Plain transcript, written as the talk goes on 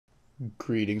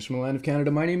Greetings from the land of Canada.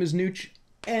 My name is Nooch,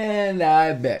 and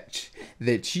I bet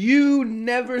that you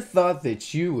never thought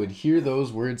that you would hear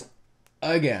those words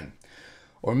again.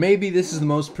 Or maybe this is the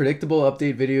most predictable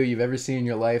update video you've ever seen in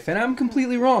your life, and I'm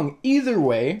completely wrong. Either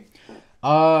way,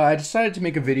 I decided to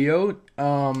make a video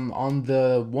on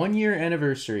the 1 year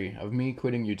anniversary of me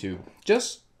quitting YouTube.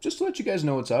 Just to let you guys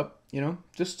know what's up,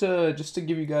 just to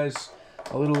give you guys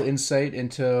a little insight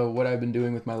into what I've been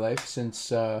doing with my life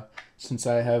since I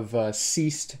have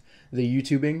ceased the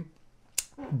YouTubing.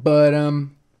 But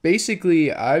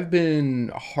basically, I've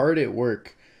been hard at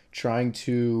work trying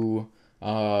to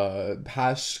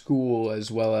pass school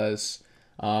as well as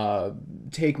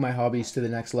take my hobbies to the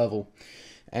next level.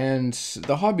 And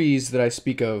the hobbies that I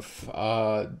speak of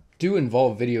do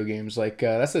involve video games.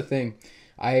 That's the thing.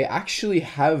 I actually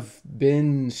have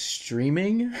been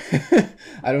streaming.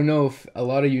 I don't know if a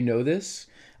lot of you know this.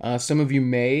 Some of you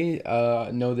may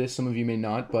know this, some of you may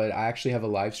not, but I actually have a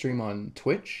live stream on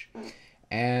Twitch.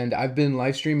 And I've been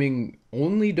live streaming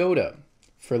only Dota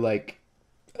for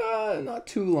not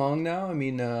too long now. I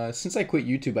mean, since I quit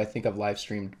YouTube, I think I've live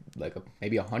streamed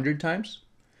maybe 100 times.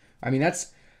 I mean,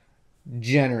 that's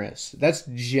generous. That's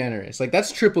generous.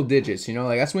 That's triple digits,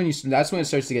 that's when it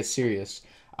starts to get serious.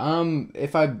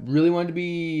 If I really wanted to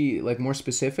be more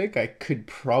specific, I could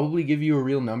probably give you a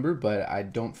real number, but I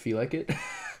don't feel like it.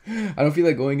 I don't feel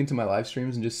like going into my live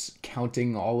streams and just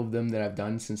counting all of them that I've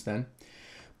done since then.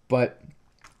 But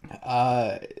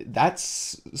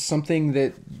that's something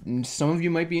that some of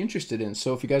you might be interested in.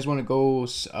 So if you guys want to go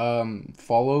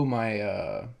follow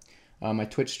my my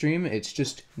Twitch stream, it's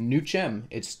just Noochem.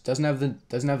 It doesn't have the.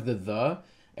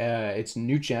 It's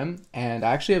Noochem, and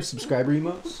I actually have subscriber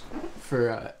emotes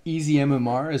for easy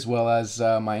MMR as well as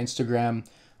my Instagram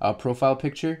profile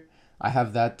picture. I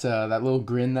have that little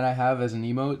grin that I have as an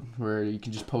emote where you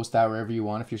can just post that wherever you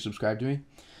want if you're subscribed to me.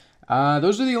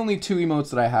 Those are the only two emotes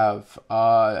that I have.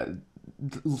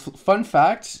 Fun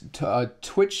fact: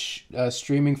 Twitch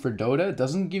streaming for Dota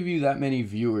doesn't give you that many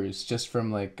viewers just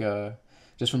from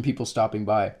people stopping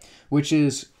by, which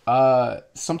is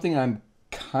something I'm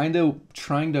kind of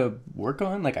trying to work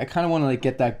on. I kind of want to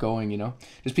get that going,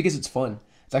 just because it's fun.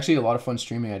 It's actually a lot of fun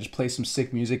streaming. I just play some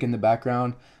sick music in the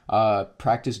background,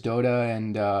 practice Dota,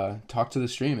 and talk to the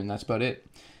stream, and that's about it.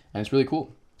 And it's really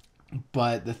cool.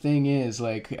 But the thing is,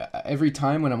 every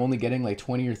time when I'm only getting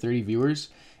 20 or 30 viewers,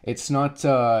 it's not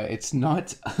a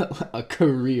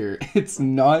career. It's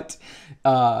not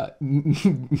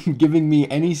giving me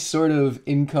any sort of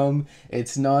income.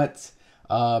 It's not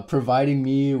providing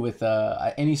me with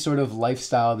any sort of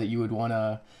lifestyle that you would want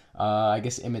to, I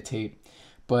guess, imitate.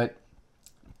 But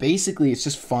basically, it's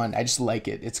just fun. I just like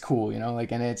it. It's cool, and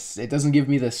it doesn't give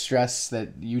me the stress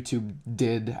that YouTube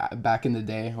did back in the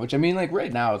day, which I mean,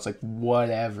 right now, it's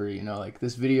whatever,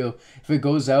 this video, if it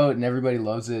goes out and everybody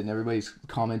loves it and everybody's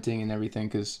commenting and everything,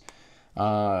 because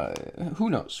who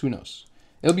knows?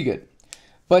 It'll be good.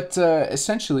 But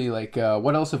essentially,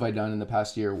 what else have I done in the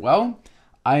past year? Well,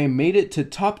 I made it to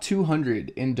top 200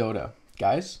 in Dota.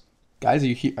 Guys, are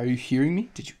you hearing me?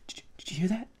 Did you hear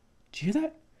that? Did you hear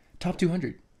that? Top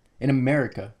 200 in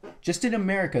America. Just in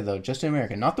America, though. Just in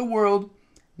America. Not the world,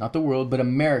 but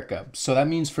America. So that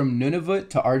means from Nunavut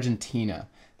to Argentina.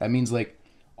 That means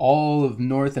all of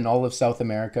North and all of South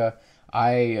America.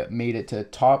 I made it to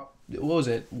top, what was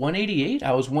it? 188?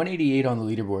 I was 188 on the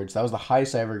leaderboards. That was the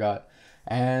highest I ever got.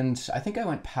 And I think I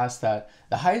went past that.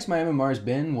 The highest my MMR has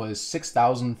been was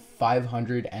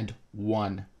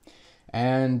 6,501.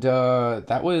 And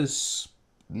that was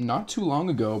not too long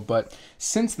ago. But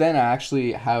since then, I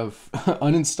actually have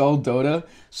uninstalled Dota,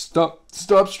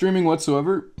 stopped streaming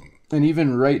whatsoever. And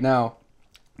even right now,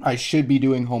 I should be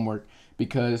doing homework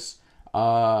because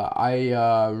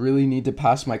I really need to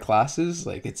pass my classes.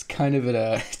 It's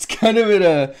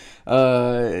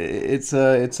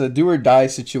a do or die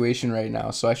situation right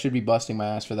now. So I should be busting my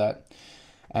ass for that.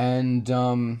 And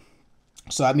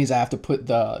so that means I have to put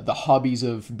the hobbies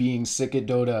of being sick at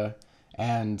Dota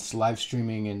and live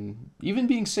streaming and even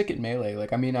being sick at Melee.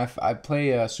 I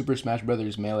play Super Smash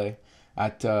Brothers Melee.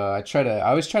 I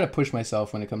always try to push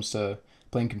myself when it comes to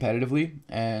playing competitively,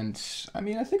 and I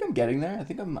mean, I think I'm getting there. I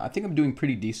think I'm doing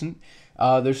pretty decent.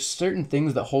 There's certain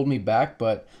things that hold me back,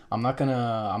 but I'm not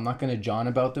gonna John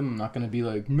about them. I'm not gonna be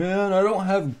like, man, I don't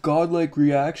have godlike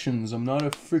reactions. I'm not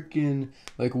a freaking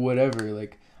whatever.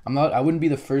 I wouldn't be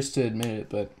the first to admit it,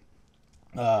 but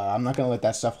I'm not gonna let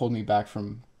that stuff hold me back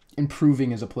from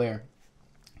improving as a player.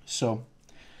 So,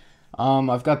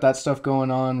 I've got that stuff going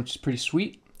on, which is pretty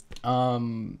sweet.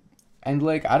 And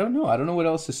I don't know what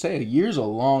else to say. A year's a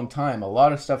long time. A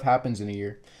lot of stuff happens in a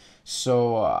year.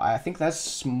 So I think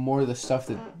that's more the stuff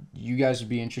that you guys would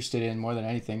be interested in more than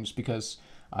anything, just because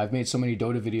I've made so many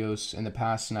Dota videos in the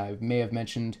past, and I may have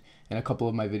mentioned in a couple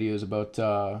of my videos about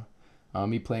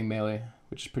me playing Melee,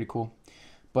 which is pretty cool.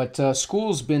 But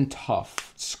school's been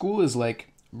tough. School is like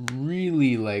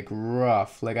really like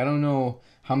rough. Like I don't know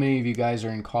how many of you guys are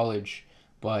in college,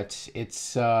 but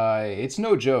it's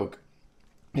no joke.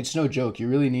 It's no joke. You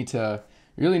really need to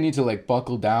like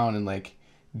buckle down and like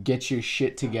get your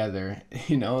shit together.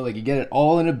 You know, like you get it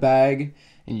all in a bag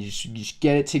and you just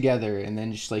get it together, and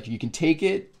then just like you can take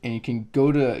it and you can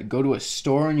go to a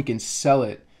store and you can sell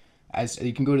it, as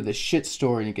you can go to the shit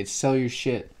store and you can sell your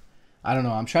shit. I don't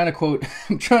know. I'm trying to quote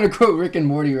Rick and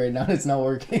Morty right now and it's not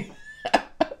working.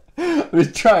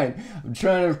 I'm trying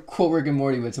to quote Rick and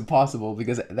Morty, but it's impossible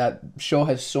because that show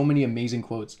has so many amazing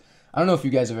quotes. I don't know if you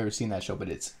guys have ever seen that show, but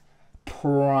it's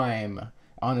prime,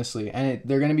 honestly. And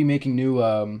they're gonna be making new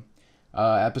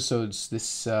episodes this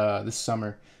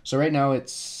summer. So right now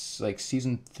it's like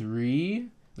season 3.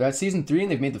 They're at season 3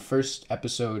 and they've made the first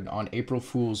episode on April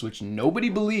Fools, which nobody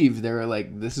believed. They were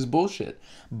like, this is bullshit.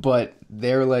 But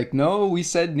they're like, no, we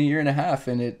said in a year and a half,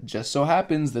 and it just so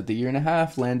happens that the year and a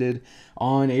half landed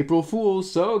on April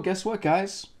Fools. So guess what,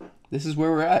 guys? This is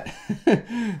where we're at.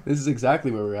 This is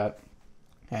exactly where we're at.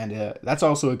 And that's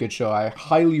also a good show. I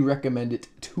highly recommend it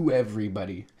to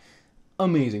everybody.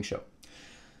 Amazing show.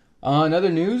 In other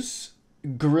news,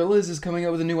 Gorillaz is coming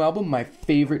out with a new album. My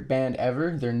favorite band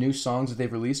ever. Their new songs that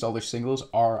they've released, all their singles,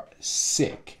 are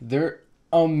sick. They're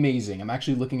amazing. I'm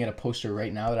actually looking at a poster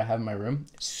right now that I have in my room.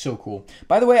 It's so cool.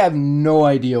 By the way, I have no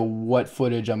idea what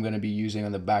footage I'm going to be using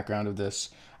on the background of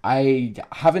this. I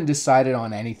haven't decided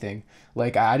on anything.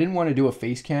 Like, I didn't want to do a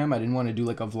face cam. I didn't want to do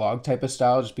like a vlog type of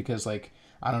style just because, like,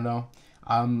 I don't know.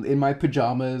 I'm in my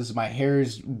pajamas. My hair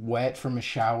is wet from a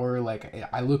shower. Like,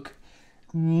 I look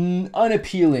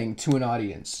unappealing to an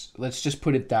audience. Let's just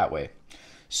put it that way.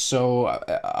 So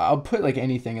I'll put like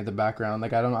anything at the background.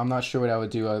 Like I'm not sure what I would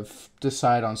do. I've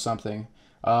decided on something.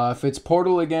 If it's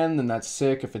Portal again, then that's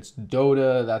sick. If it's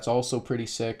Dota, that's also pretty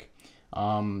sick.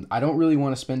 I don't really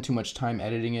want to spend too much time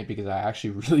editing it because I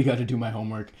actually really got to do my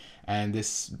homework, and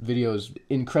this video is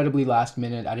incredibly last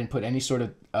minute. I didn't put any sort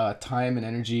of time and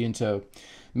energy into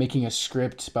making a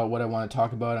script about what I want to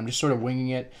talk about. I'm just sort of winging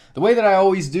it. The way that I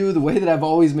always do, the way that I've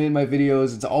always made my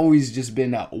videos, it's always just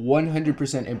been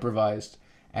 100% improvised.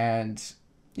 And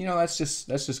you know, that's just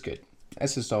good.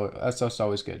 That's just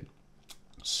always good.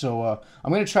 So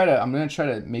I'm gonna try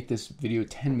to make this video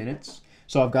 10 minutes.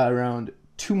 So I've got around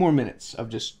 2 more minutes of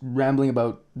just rambling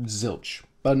about zilch,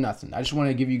 but nothing. I just want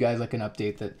to give you guys like an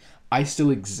update that I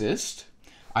still exist.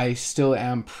 I still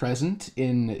am present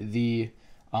in the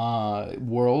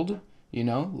world, you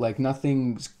know, like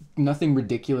nothing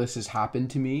ridiculous has happened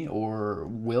to me or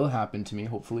will happen to me,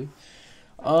 hopefully.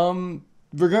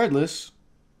 Regardless,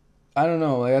 I don't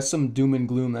know, like that's some doom and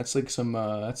gloom. That's like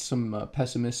some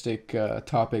pessimistic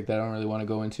topic that I don't really want to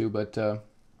go into, but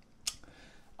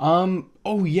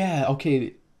oh yeah,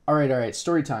 okay, all right,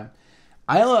 story time.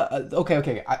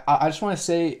 Okay. I just want to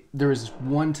say there was this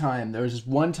one time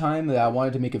that I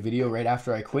wanted to make a video right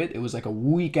after I quit. It was like a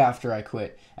week after I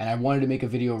quit, and I wanted to make a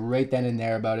video right then and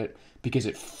there about it because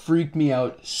it freaked me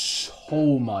out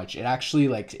so much. It actually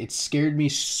like it scared me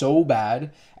so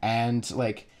bad, and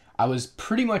like I was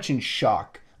pretty much in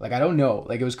shock. Like I don't know,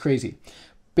 like it was crazy.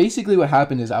 Basically what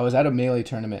happened is I was at a Melee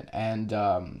tournament, and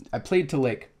I played till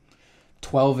like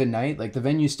 12 at night. Like the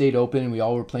venue stayed open and we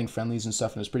all were playing friendlies and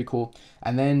stuff, and it was pretty cool.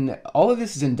 And then all of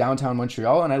this is in downtown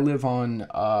Montreal, and I live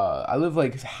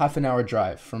like half an hour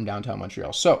drive from downtown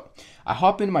Montreal. So I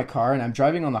hop into my car and I'm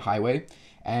driving on the highway,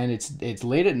 and it's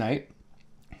late at night,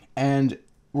 and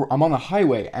I'm on the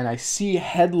highway and I see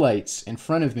headlights in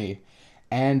front of me,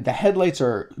 and the headlights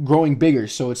are growing bigger.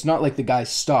 So it's not like the guy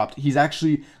stopped. He's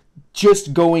actually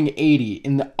just going 80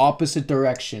 in the opposite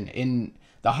direction in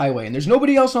the highway, and there's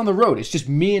nobody else on the road. It's just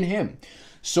me and him.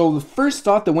 So the first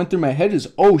thought that went through my head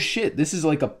is, oh shit, this is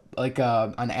like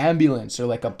an ambulance or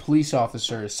like a police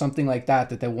officer or something like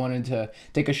that they wanted to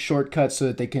take a shortcut so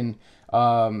that they can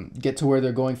get to where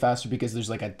they're going faster because there's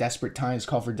like a desperate times,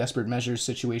 call for desperate measures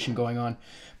situation going on.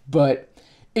 But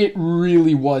it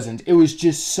really wasn't. It was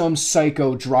just some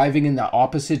psycho driving in the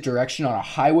opposite direction on a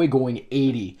highway going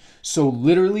 80. So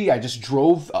literally I just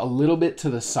drove a little bit to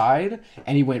the side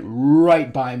and he went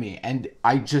right by me. And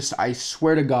I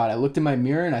swear to God, I looked in my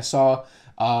mirror and I saw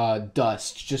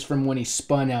dust just from when he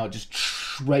spun out,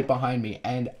 just right behind me.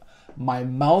 And my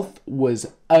mouth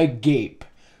was agape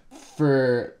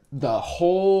for the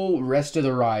whole rest of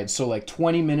the ride. So like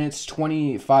 20 minutes,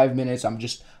 25 minutes,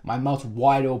 my mouth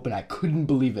wide open. I couldn't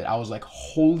believe it. I was like,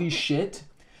 holy shit.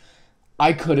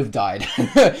 I could have died.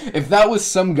 If that was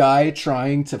some guy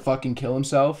trying to fucking kill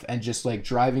himself and just like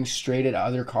driving straight at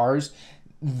other cars,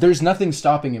 there's nothing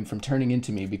stopping him from turning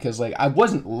into me, because like I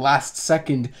wasn't last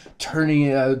second turning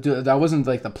that wasn't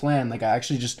like the plan. Like I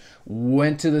actually just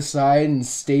went to the side and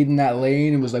stayed in that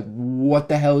lane and was like, what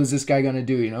the hell is this guy gonna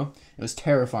do, you know? It was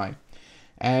terrifying.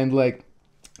 And like,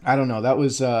 I don't know, that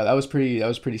was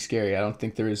pretty scary. I don't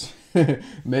think there is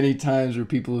many times where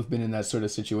people have been in that sort of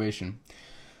situation.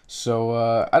 So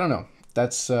I don't know.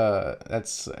 That's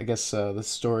I guess the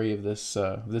story of this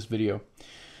video.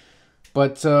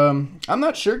 But I'm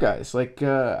not sure, guys. Like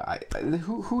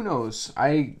who knows?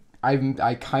 I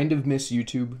kind of miss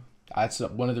YouTube. That's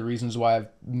one of the reasons why I've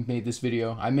made this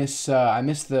video. I miss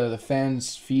the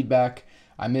fans' feedback.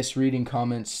 I miss reading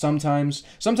comments. Sometimes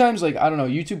like I don't know,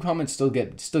 YouTube comments still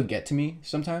get to me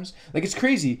sometimes. Like it's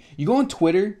crazy. You go on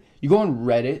Twitter, you go on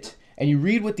Reddit, and you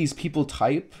read what these people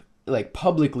type like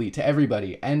publicly to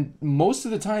everybody, and most of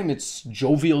the time it's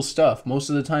jovial stuff. Most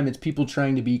of the time it's people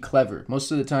trying to be clever. Most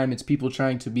of the time it's people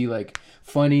trying to be like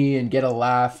funny and get a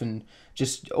laugh and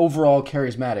just overall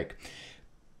charismatic.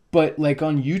 But like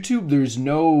on YouTube, there's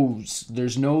no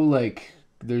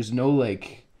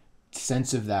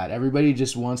sense of that. Everybody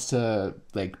just wants to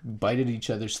like bite at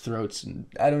each other's throats, and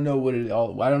I don't know what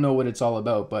it's all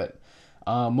about. But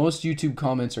most YouTube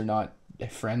comments are not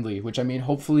friendly, which I mean,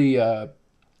 hopefully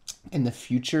in the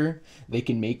future they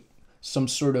can make some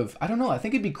sort of, I don't know, I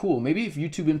think it'd be cool maybe if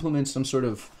YouTube implements some sort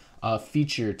of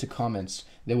feature to comments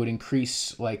that would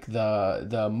increase like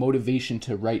the motivation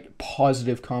to write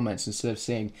positive comments instead of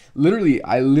saying,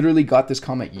 I literally got this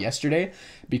comment yesterday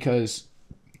because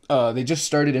they just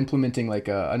started implementing like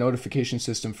a notification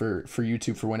system for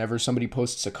YouTube for whenever somebody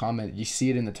posts a comment, you see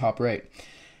it in the top right.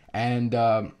 And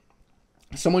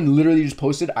someone literally just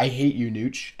posted, "I hate you,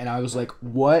 Nooch." And I was like,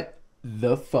 what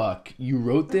the fuck? You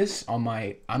wrote this on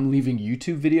my I'm leaving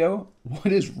YouTube video?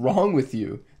 What is wrong with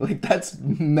you? Like, that's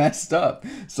messed up.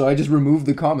 So I just removed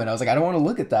the comment. I was like, I don't want to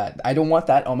look at that. I don't want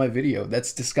that on my video.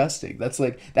 That's disgusting. That's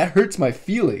like, that hurts my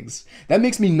feelings. That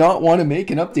makes me not want to make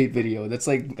an update video. That's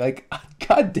like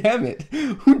god damn it.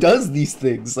 Who does these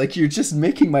things? Like, you're just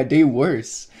making my day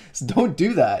worse. So don't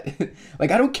do that. Like,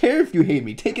 I don't care if you hate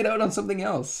me. Take it out on something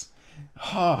else.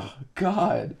 Oh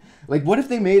god. Like, what if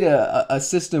they made a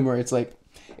system where it's like,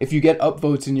 if you get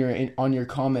upvotes on your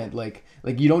comment, like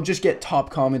you don't just get top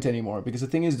comment anymore, because the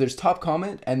thing is, there's top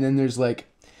comment and then there's like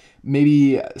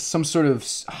maybe some sort of,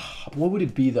 what would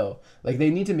it be though? Like, they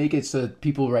need to make it so that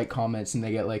people write comments and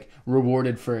they get like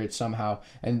rewarded for it somehow,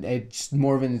 and it's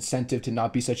more of an incentive to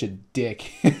not be such a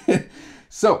dick.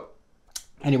 So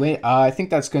anyway, I think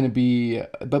that's going to be,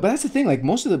 but that's the thing, like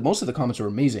most of the comments were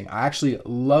amazing. I actually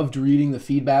loved reading the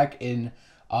feedback in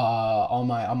on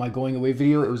my going away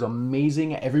video. It was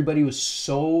amazing. Everybody was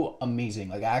so amazing.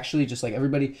 Like, actually, just like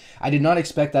everybody, I did not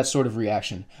expect that sort of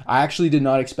reaction. I actually did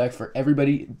not expect for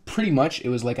everybody, pretty much it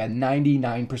was like a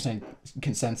 99%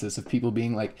 consensus of people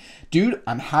being like, dude,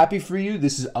 I'm happy for you.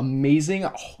 This is amazing.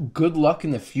 Good luck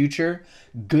in the future.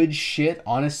 Good shit.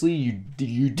 Honestly, you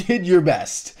did your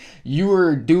best. You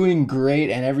were doing great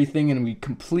and everything, and we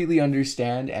completely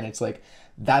understand. And it's like,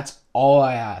 that's all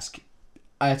I ask.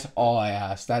 That's all I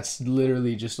ask. That's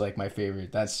literally just like my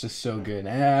favorite. That's just so good.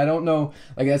 And I don't know,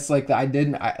 like, that's like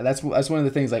that's one of the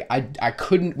things, like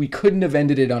we couldn't have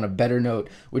ended it on a better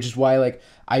note, which is why, like,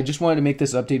 I just wanted to make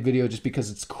this update video just because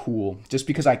it's cool, just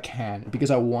because I can, because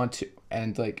I want to.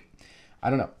 And like, I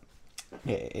don't know,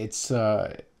 it's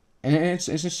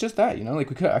just that, you know,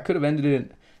 like I could have ended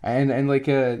it, and like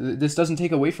this doesn't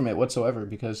take away from it whatsoever,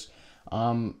 because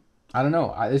I don't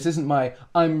know. This isn't my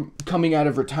I'm coming out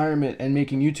of retirement and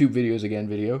making YouTube videos again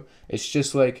video. It's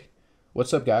just like,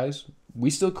 what's up, guys? We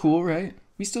still cool, right?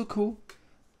 We still cool.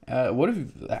 What if,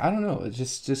 I don't know.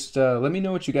 Just let me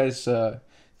know what you guys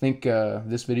think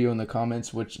this video in the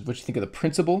comments. What you think of the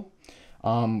principle?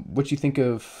 What you think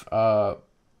of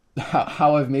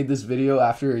how I've made this video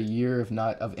after a year of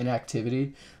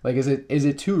inactivity? Like, is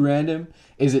it too random?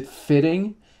 Is it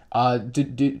fitting?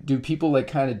 Do people like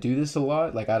kind of do this a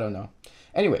lot? Like, I don't know.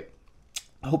 Anyway,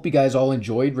 I hope you guys all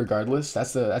enjoyed regardless.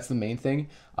 That's the main thing.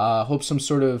 Hope some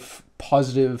sort of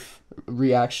positive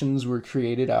reactions were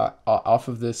created off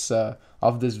of this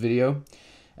video.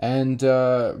 And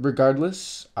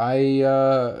regardless,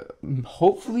 I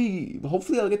hopefully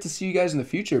I'll get to see you guys in the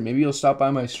future. Maybe you'll stop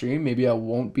by my stream. Maybe I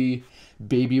won't be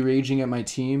baby raging at my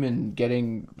team and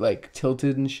getting like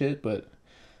tilted and shit, but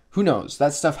who knows?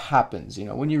 That stuff happens, you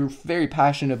know. When you're very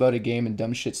passionate about a game and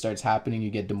dumb shit starts happening, you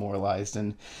get demoralized,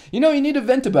 and you know, you need to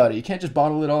vent about it. You can't just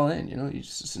bottle it all in, you know.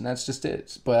 And that's just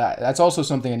it. But that's also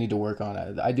something I need to work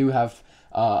on. I do have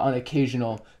an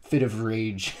occasional fit of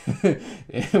rage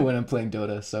when I'm playing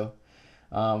Dota. So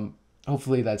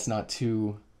hopefully that's not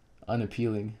too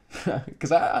unappealing,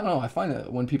 because I don't know, I find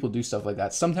that when people do stuff like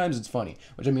that, sometimes it's funny,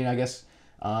 which I mean, I guess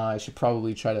I should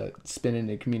probably try to spin it in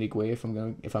a comedic way if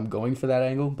I'm going for that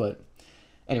angle. But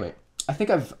anyway, I think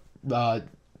I've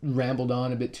rambled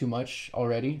on a bit too much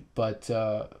already, but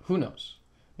who knows,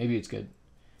 maybe it's good.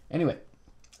 Anyway,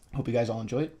 hope you guys all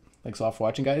enjoy it. Thanks a lot for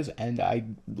watching, guys, and I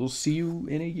will see you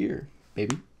in a year,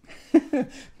 maybe.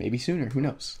 Maybe sooner, who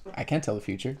knows, I can't tell the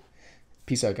future.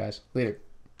 Peace out, guys. Later.